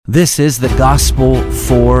This is the Gospel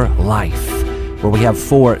for Life, where we have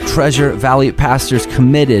 4 Treasure Valley pastors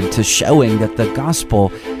committed to showing that the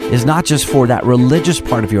gospel is not just for that religious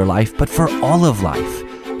part of your life, but for all of life.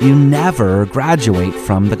 You never graduate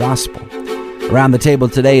from the gospel. Around the table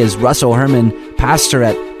today is Russell Herman, pastor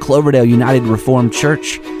at Cloverdale United Reformed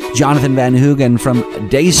Church, Jonathan Van Hoogen from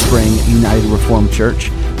Dayspring United Reformed Church,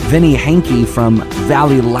 Vinny Hankey from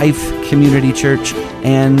Valley Life Community Church,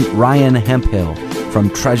 and Ryan Hemphill from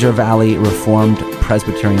Treasure Valley Reformed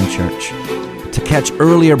Presbyterian Church. To catch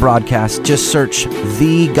earlier broadcasts, just search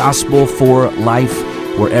The Gospel for Life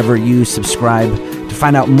wherever you subscribe. To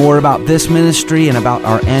find out more about this ministry and about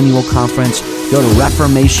our annual conference, go to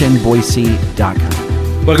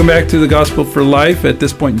reformationboise.com. Welcome back to the Gospel for Life. At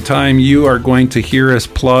this point in time, you are going to hear us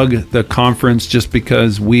plug the conference just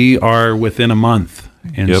because we are within a month.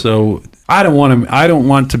 And so I don't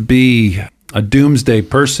want to be a doomsday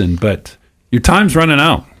person, but your time's running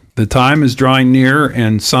out. The time is drawing near,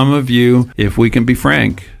 and some of you, if we can be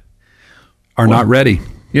frank, are not ready.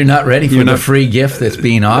 You're not ready for the free gift that's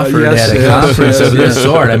being offered at a conference of this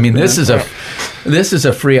sort. I mean, this is a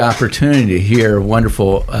free opportunity to hear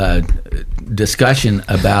wonderful discussion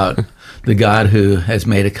about the God who has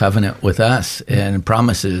made a covenant with us and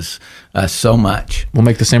promises us so much. We'll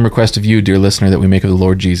make the same request of you, dear listener, that we make of the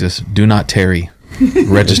Lord Jesus. Do not tarry.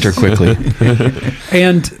 Register quickly.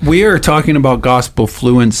 And we are talking about gospel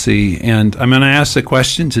fluency, and I'm going to ask the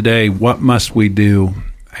question today, what must we do?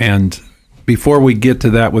 And before we get to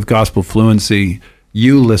that with gospel fluency,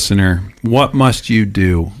 you listener, what must you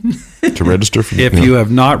do to register? If you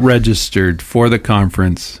have not registered for the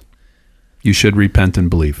conference, you should repent and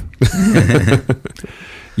believe.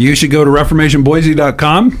 You should go to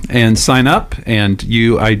reformationboise.com and sign up, and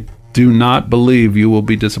I do not believe you will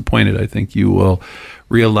be disappointed. I think you will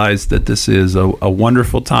realize that this is a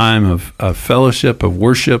wonderful time of fellowship, of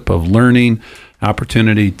worship, of learning,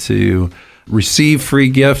 opportunity to receive free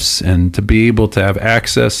gifts and to be able to have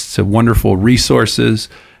access to wonderful resources.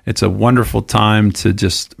 It's a wonderful time to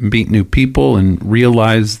just meet new people and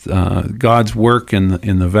realize God's work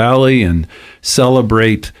in the valley and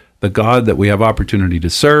celebrate the God that we have opportunity to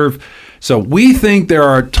serve. So we think there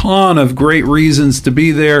are a ton of great reasons to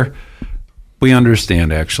be there. We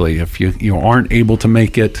understand, actually, if you aren't able to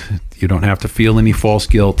make it, you don't have to feel any false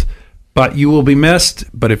guilt, but you will be missed.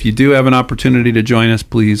 But if you do have an opportunity to join us,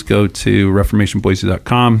 please go to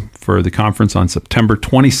reformationboise.com for the conference on September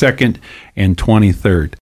 22nd and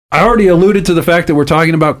 23rd. I already alluded to the fact that we're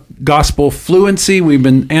talking about gospel fluency. We've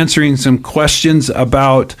been answering some questions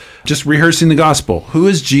about just rehearsing the gospel. Who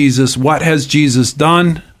is Jesus? What has Jesus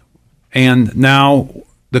done? And now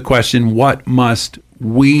the question, what must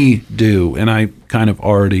we do? And I kind of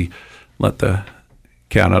already let the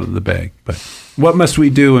cat out of the bag. But what must we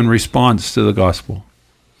do in response to the gospel?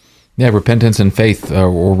 Yeah, repentance and faith,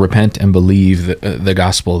 or repent and believe the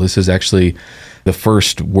gospel. This is actually the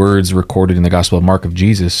first words recorded in the Gospel of Mark of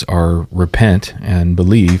Jesus are repent and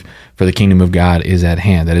believe, for the kingdom of God is at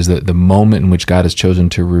hand. That is the moment in which God has chosen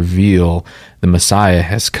to reveal the Messiah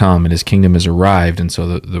has come and his kingdom has arrived. And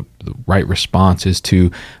so the right response is to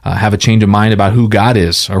have a change of mind about who God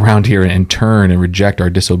is around here and turn and reject our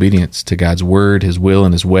disobedience to God's word, his will,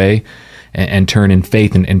 and his way, and turn in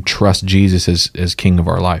faith and trust Jesus as King of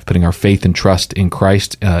our life, putting our faith and trust in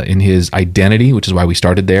Christ, in his identity, which is why we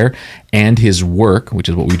started there, and his work, which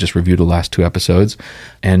is what we just reviewed the last 2 episodes,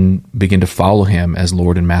 and begin to follow him as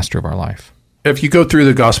Lord and Master of our life. If you go through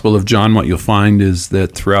the Gospel of John, what you'll find is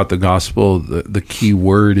that throughout the Gospel, the key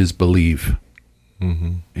word is believe.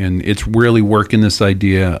 Mm-hmm. And it's really working this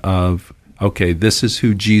idea of, okay, this is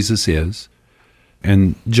who Jesus is.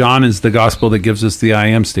 And John is the gospel that gives us the I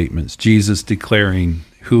am statements, Jesus declaring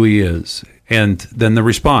who he is. And then the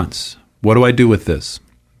response, what do I do with this?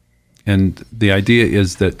 And the idea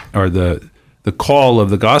is that, or the call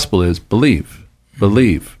of the gospel is believe,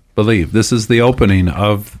 believe, believe. This is the opening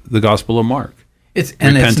of the Gospel of Mark.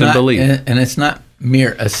 Repent and believe. And it's not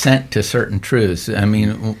mere assent to certain truths. I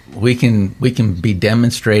mean, we can be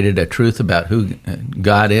demonstrated a truth about who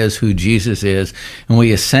God is, who Jesus is, and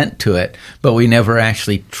we assent to it, but we never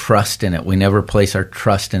actually trust in it. We never place our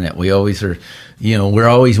trust in it. We always are, we're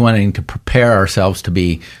always wanting to prepare ourselves to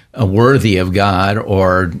be worthy of God,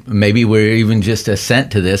 or maybe we're even just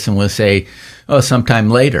assent to this and we'll say,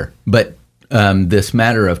 sometime later. But this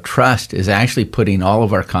matter of trust is actually putting all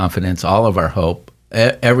of our confidence, all of our hope,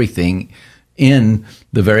 everything in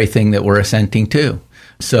the very thing that we're assenting to.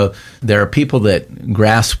 So there are people that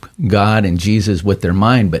grasp God and Jesus with their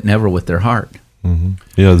mind, but never with their heart. Mm-hmm.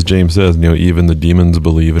 Yeah, as James says, even the demons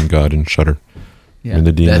believe in God and shudder. Yeah. And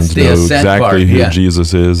the demons That's the know ascent exactly part, who yeah.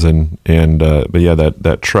 Jesus is, but yeah,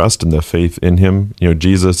 that trust and the faith in him.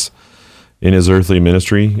 Jesus, in his earthly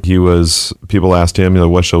ministry, people asked him,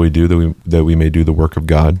 what shall we do that we may do the work of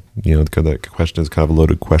God? That question is kind of a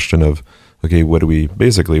loaded question of, okay, what do we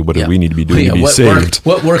need to be doing to be saved?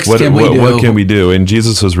 What works can we do? What can we do? And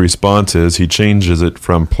Jesus' response is, he changes it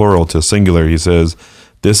from plural to singular. He says,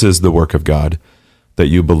 this is the work of God, that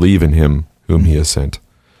you believe in him whom he has sent.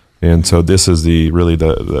 And so this is really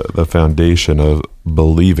the foundation of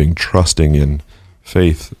believing, trusting in,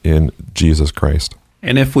 faith in Jesus Christ.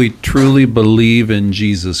 And if we truly believe in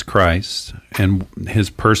Jesus Christ and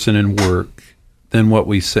his person and work, then what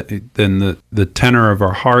we say, then the tenor of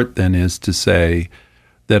our heart then is to say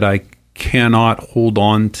that I cannot hold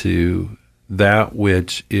on to that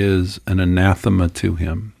which is an anathema to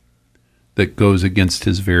him, that goes against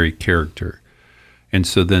his very character. And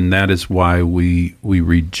so then that is why we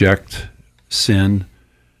reject sin.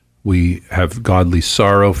 We have godly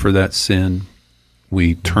sorrow for that sin.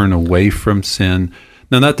 We turn away from sin.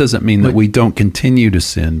 Now, that doesn't mean that we don't continue to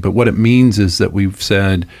sin, but what it means is that we've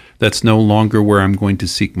said, that's no longer where I'm going to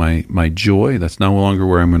seek my joy. That's no longer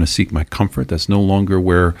where I'm going to seek my comfort. That's no longer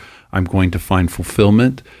where I'm going to find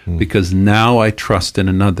fulfillment, because now I trust in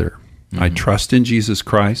another. I trust in Jesus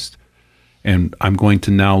Christ. And I'm going to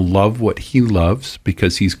now love what he loves,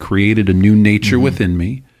 because he's created a new nature within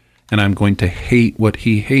me. And I'm going to hate what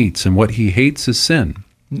he hates. And what he hates is sin,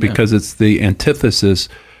 because it's the antithesis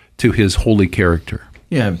to his holy character.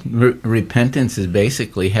 Yeah, repentance is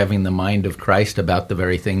basically having the mind of Christ about the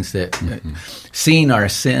very things that, seeing our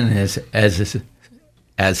sin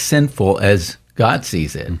as sinful as God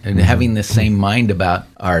sees it, and having the same mind about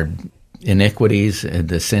our iniquities,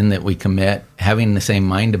 the sin that we commit, having the same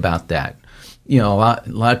mind about that. A lot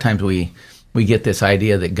of times we get this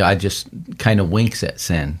idea that God just kind of winks at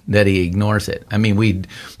sin, that he ignores it. I mean, we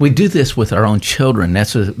do this with our own children.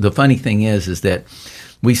 That's the funny thing is that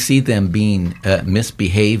we see them being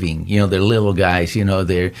misbehaving. They're little guys.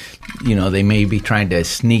 They may be trying to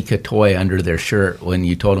sneak a toy under their shirt when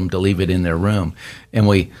you told them to leave it in their room, and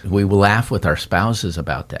we will laugh with our spouses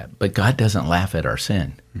about that. But God doesn't laugh at our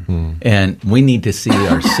sin, and we need to see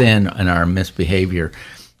our sin and our misbehavior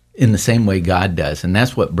in the same way God does, and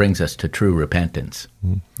that's what brings us to true repentance.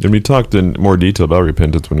 And we talked in more detail about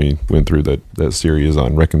repentance when we went through that series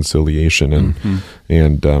on reconciliation,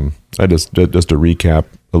 and I just to recap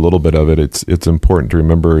a little bit of it. It's important to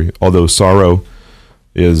remember, although sorrow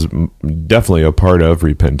is definitely a part of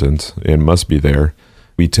repentance and must be there,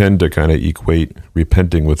 we tend to kind of equate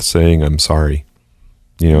repenting with saying I'm sorry.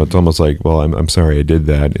 It's almost like, well, I'm sorry I did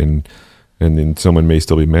that, and then someone may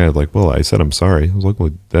still be mad, like, well, I said I'm sorry. I was like, well,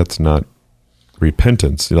 that's not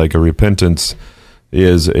repentance. Like, a repentance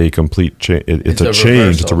is a complete change. It's a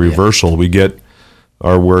change. It's a reversal. Yeah. We get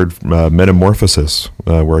our word metamorphosis,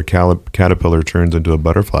 where a caterpillar turns into a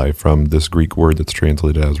butterfly, from this Greek word that's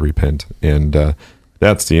translated as repent. And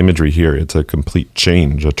that's the imagery here. It's a complete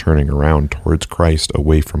change, a turning around towards Christ,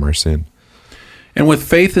 away from our sin. And with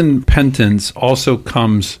faith and repentance also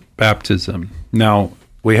comes baptism. Now,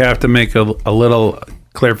 we have to make a little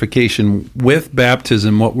clarification. With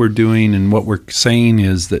baptism, what we're doing and what we're saying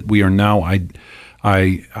is that we are now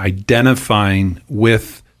identifying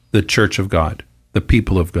with the church of God, the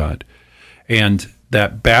people of God. And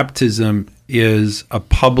that baptism is a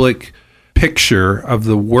public picture of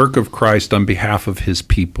the work of Christ on behalf of his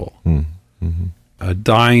people.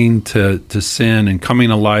 Dying to sin and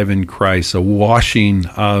coming alive in Christ, a washing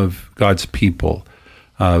of God's people,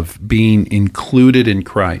 of being included in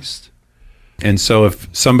Christ. And so if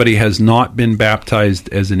somebody has not been baptized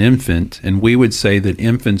as an infant, and we would say that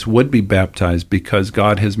infants would be baptized because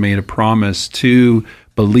God has made a promise to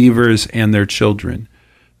believers and their children,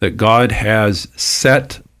 that God has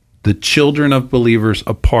set the children of believers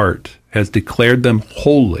apart, has declared them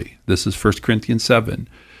holy. This is 1 Corinthians 7.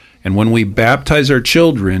 And when we baptize our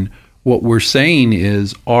children, what we're saying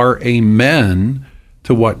is our amen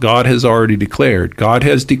to what God has already declared. God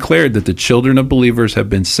has declared that the children of believers have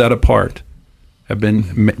been set apart, have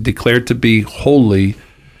been declared to be holy,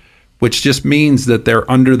 which just means that they're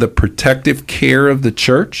under the protective care of the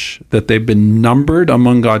church, that they've been numbered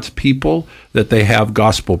among God's people, that they have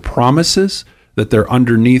gospel promises, that they're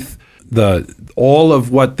underneath all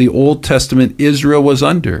of what the Old Testament Israel was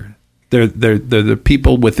under. They're the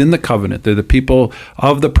people within the covenant. They're the people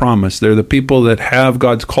of the promise. They're the people that have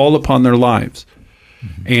God's call upon their lives.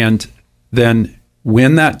 And then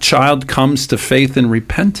when that child comes to faith and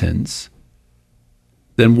repentance,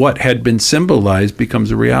 then what had been symbolized becomes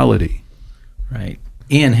a reality. Right.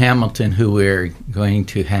 Ian Hamilton, who we're going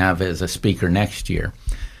to have as a speaker next year,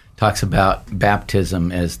 talks about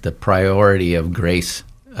baptism as the priority of grace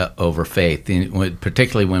over faith.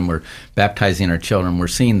 Particularly when we're baptizing our children, we're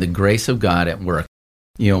seeing the grace of God at work.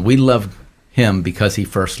 We love him because he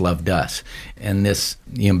first loved us. And this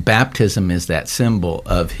baptism is that symbol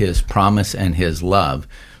of his promise and his love,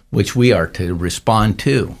 which we are to respond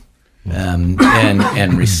to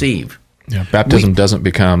and receive. Yeah, baptism doesn't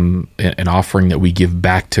become an offering that we give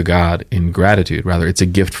back to God in gratitude. Rather, it's a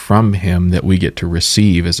gift from him that we get to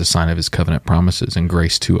receive as a sign of his covenant promises and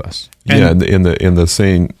grace to us. And in the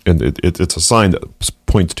saying, and it's a sign that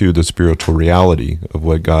points to the spiritual reality of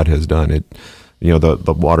what God has done.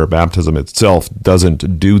 The water baptism itself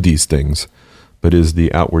doesn't do these things, but is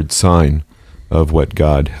the outward sign of what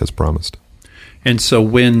God has promised. And so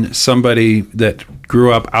when somebody that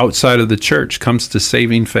grew up outside of the church comes to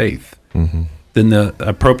saving faith, then the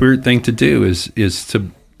appropriate thing to do is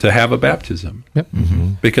to have a baptism. Yep.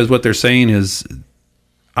 Because what they're saying is,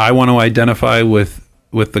 I want to identify with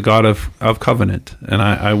the God of covenant, and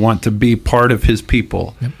I want to be part of his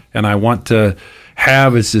people, and I want to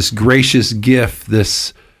have as this gracious gift,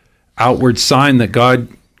 this outward sign that God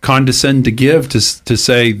condescended to give to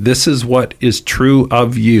say, this is what is true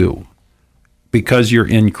of you because you're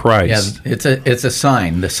in Christ. Yeah, it's a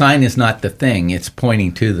sign. The sign is not the thing, it's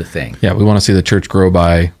pointing to the thing. Yeah, we want to see the church grow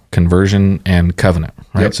by conversion and covenant,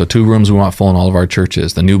 right? Yep. So 2 rooms we want full in all of our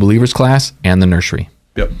churches, the new believers class and the nursery.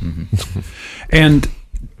 Yep. And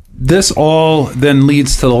this all then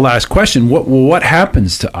leads to the last question. What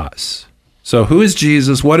happens to us? So who is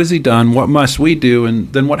Jesus? What has he done? What must we do?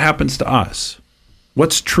 And then what happens to us?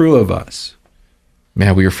 What's true of us?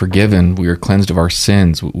 Man, we are forgiven. We are cleansed of our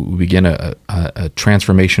sins. We begin a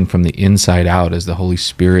transformation from the inside out as the Holy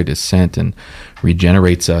Spirit is sent and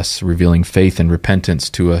regenerates us, revealing faith and repentance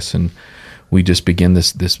to us. And we just begin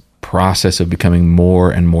this process of becoming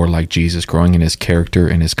more and more like Jesus, growing in his character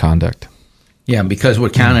and his conduct. Yeah, because we're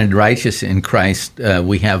counted righteous in Christ,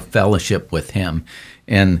 we have fellowship with him.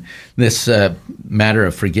 And this matter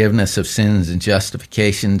of forgiveness of sins and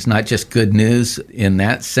justification is not just good news in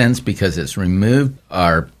that sense because it's removed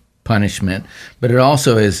our punishment, but it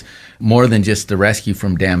also is more than just the rescue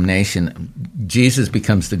from damnation. Jesus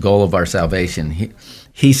becomes the goal of our salvation.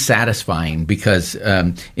 He's satisfying because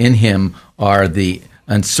in him are the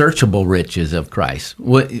unsearchable riches of Christ,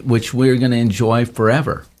 which we're going to enjoy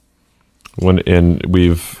forever.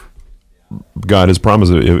 God has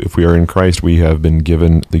promised that if we are in Christ, we have been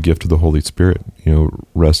given the gift of the Holy Spirit.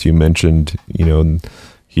 Russ, you mentioned,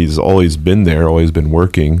 he's always been there, always been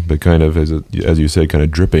working, but kind of, as you said, kind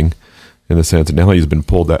of dripping in the sense that now he's been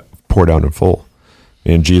poured out in full.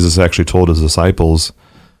 And Jesus actually told his disciples,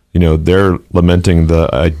 they're lamenting the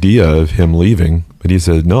idea of him leaving, but he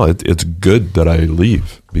said, no, it's good that I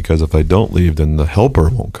leave, because if I don't leave, then the helper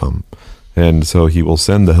won't come. And so he will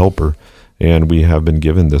send the helper, and we have been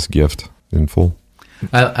given this gift in full.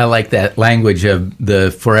 I like that language of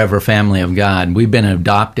the forever family of God. We've been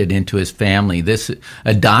adopted into his family. This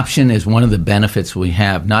adoption is one of the benefits we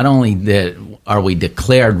have. Not only that are we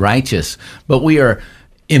declared righteous, but we are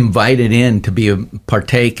invited in to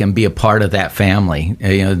partake and be a part of that family.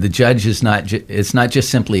 The judge is it's not just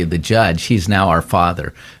simply the judge. He's now our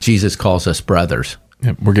father. Jesus calls us brothers.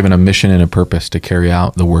 We're given a mission and a purpose to carry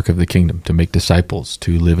out the work of the kingdom, to make disciples,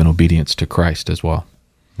 to live in obedience to Christ as well.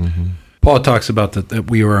 Mm-hmm. Paul talks about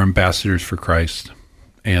that we are ambassadors for Christ,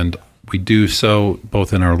 and we do so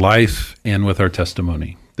both in our life and with our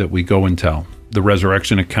testimony, that we go and tell. The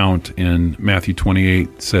resurrection account in Matthew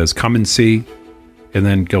 28 says, come and see, and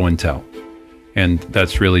then go and tell. And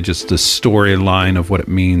that's really just the storyline of what it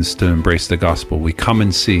means to embrace the gospel. We come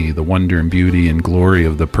and see the wonder and beauty and glory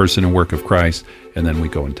of the person and work of Christ, and then we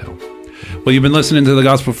go and tell. Well, you've been listening to The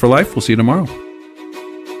Gospel for Life. We'll see you tomorrow.